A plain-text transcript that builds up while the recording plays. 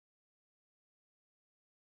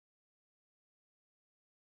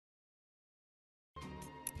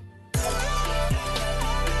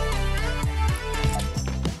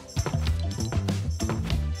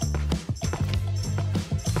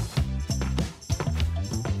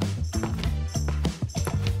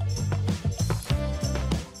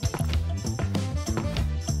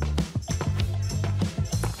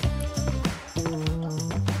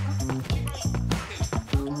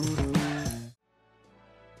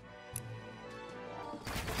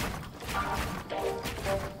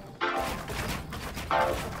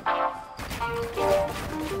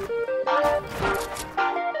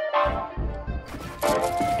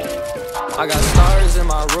I got stars in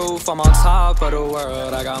my roof, I'm on top of the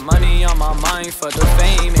world. I got money on my mind for the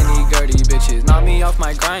fame. Any dirty bitches knock me off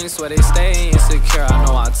my grind, swear they stay insecure. I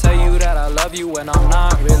know I tell you that I love you when I'm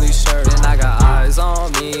not really sure. And I got eyes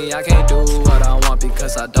on me, I can't do what I want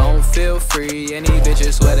because I don't feel free. Any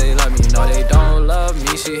bitches swear they love me, no they don't love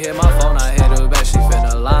me. She hit my phone, I hit her back, she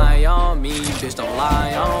finna lie on me. Bitch, don't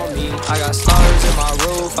lie on me. I got stars in my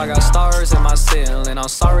roof, I got stars in my ceiling. I'm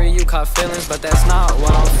sorry you caught feelings, but that's not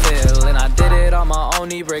what I'm feeling. I did it on my own,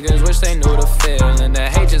 these briggers wish they knew the feeling. The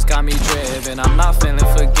hate just got me driven, I'm not feeling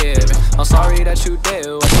forgiven. I'm sorry that you did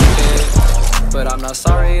what you did, but I'm not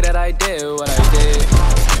sorry that I did what I did.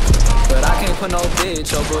 But I can't put no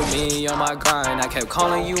bitch over me on my grind. I kept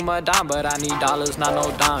calling you my dime, but I need dollars, not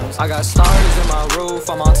no dimes. I got stars in my roof,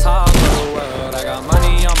 I'm on top of the world. I got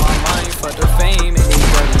money on my mind for the fame. And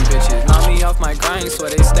these dirty bitches knock me off my grind, so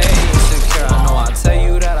they stay insecure. I know I tell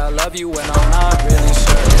you that I love you when I'm not really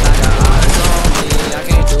sure. And I got eyes on me, I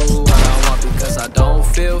can't do what I want because I don't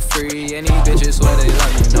feel free. Any bitches swear they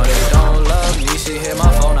love me, no they don't love me. She hit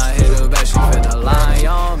my phone, I hit her back, she finna lie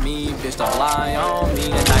on me. Bitch, don't lie on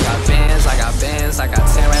me. And I got bands, I got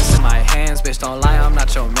 10 rats in my hands. Bitch, don't lie, I'm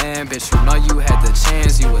not your man. Bitch, you know you had the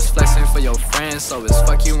chance. You was flexing for your friends, so it's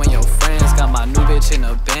fuck you and your friends. Got my new bitch in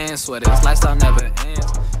the band, swear this lifestyle never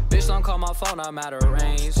ends. Bitch, don't call my phone, I'm out of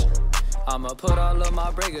range. I'ma put all of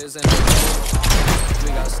my briggers in the range. We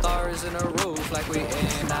got stars in the roof like we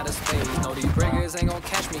in outer space. No, these briggers ain't gon'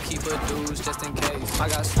 catch me, keep a dudes just in case. I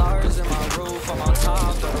got stars in my roof, I'm on top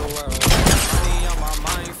of the world. I got money on my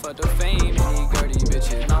mind for the fame. And these dirty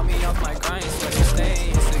bitches knock me off my grind, so they stay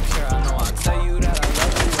insecure. I know I tell you that I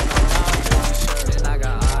love you when I'm not really sure. And I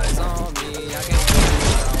got eyes on me, I can't do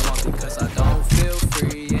what I want because I don't feel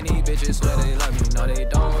free. Any bitches swear they love me, no they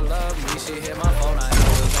don't love me. She hit my phone, I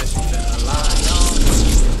know that she finna lie on me.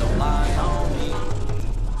 Bitch, don't lie on me.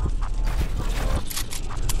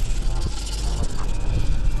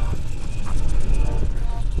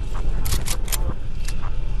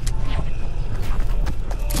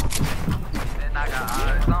 And I got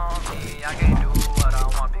eyes on me, I can't do what I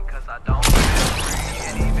want because I don't feel free.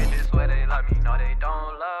 Any bitches swear they love me, no they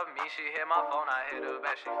don't love me. She hit my phone, I hit her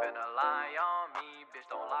back, she finna lie on me. Bitch,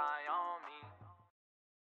 don't lie on me.